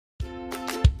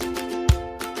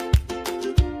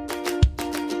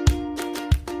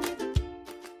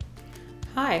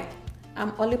Hi,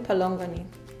 I'm Oli Palongoni,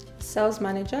 Sales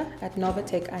Manager at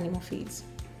Novatech Animal Feeds.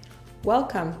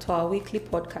 Welcome to our weekly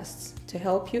podcasts to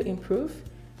help you improve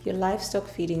your livestock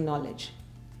feeding knowledge.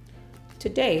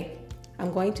 Today,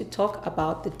 I'm going to talk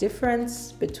about the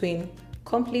difference between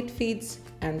complete feeds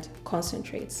and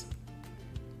concentrates.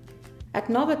 At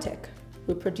Novatech,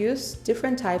 we produce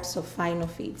different types of final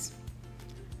feeds,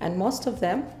 and most of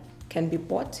them can be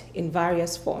bought in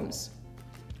various forms.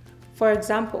 For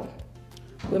example,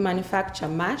 we manufacture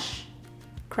mash,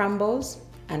 crumbles,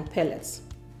 and pellets.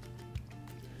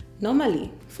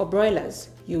 Normally, for broilers,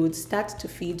 you would start to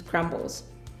feed crumbles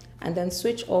and then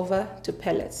switch over to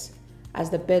pellets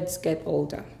as the birds get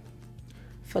older.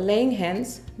 For laying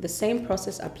hens, the same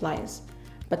process applies,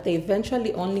 but they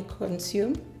eventually only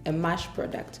consume a mash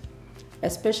product,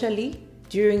 especially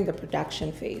during the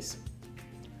production phase.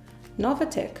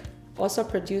 Novatech also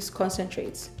produce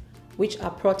concentrates, which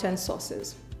are protein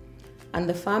sources, and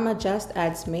the farmer just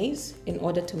adds maize in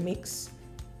order to mix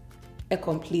a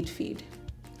complete feed.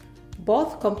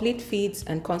 Both complete feeds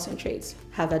and concentrates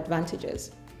have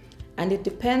advantages, and it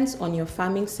depends on your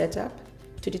farming setup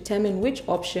to determine which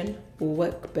option will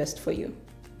work best for you.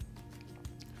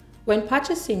 When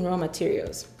purchasing raw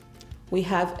materials, we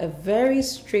have a very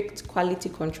strict quality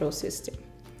control system.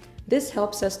 This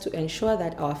helps us to ensure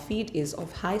that our feed is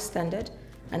of high standard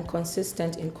and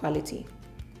consistent in quality.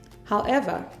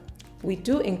 However, we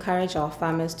do encourage our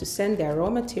farmers to send their raw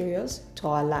materials to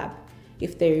our lab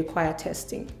if they require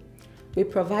testing. We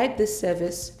provide this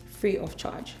service free of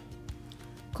charge.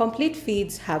 Complete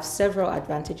feeds have several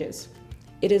advantages.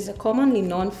 It is a commonly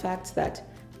known fact that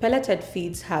pelleted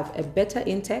feeds have a better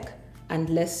intake and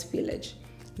less spillage,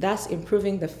 thus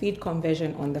improving the feed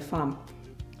conversion on the farm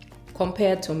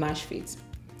compared to mash feeds.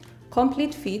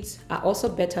 Complete feeds are also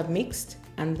better mixed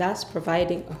and thus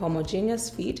providing a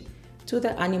homogeneous feed to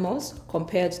the animals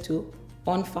compared to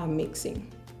on-farm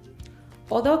mixing.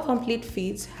 Although complete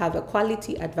feeds have a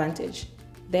quality advantage,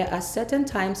 there are certain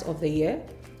times of the year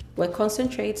where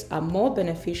concentrates are more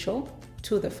beneficial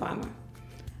to the farmer.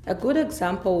 A good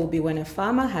example will be when a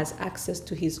farmer has access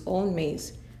to his own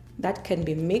maize that can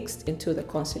be mixed into the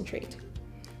concentrate.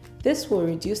 This will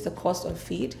reduce the cost of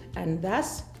feed and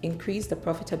thus increase the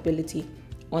profitability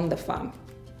on the farm.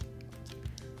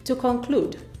 To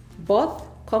conclude, both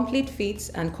complete feeds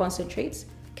and concentrates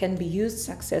can be used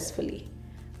successfully,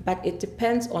 but it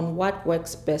depends on what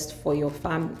works best for your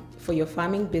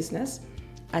farming business,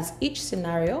 as each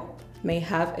scenario may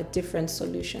have a different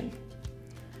solution.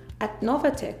 At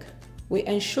Novatech, we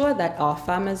ensure that our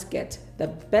farmers get the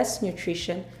best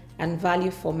nutrition and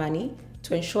value for money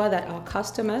to ensure that our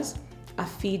customers are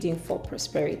feeding for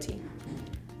prosperity.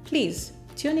 Please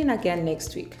tune in again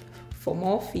next week for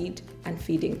more feed and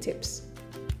feeding tips.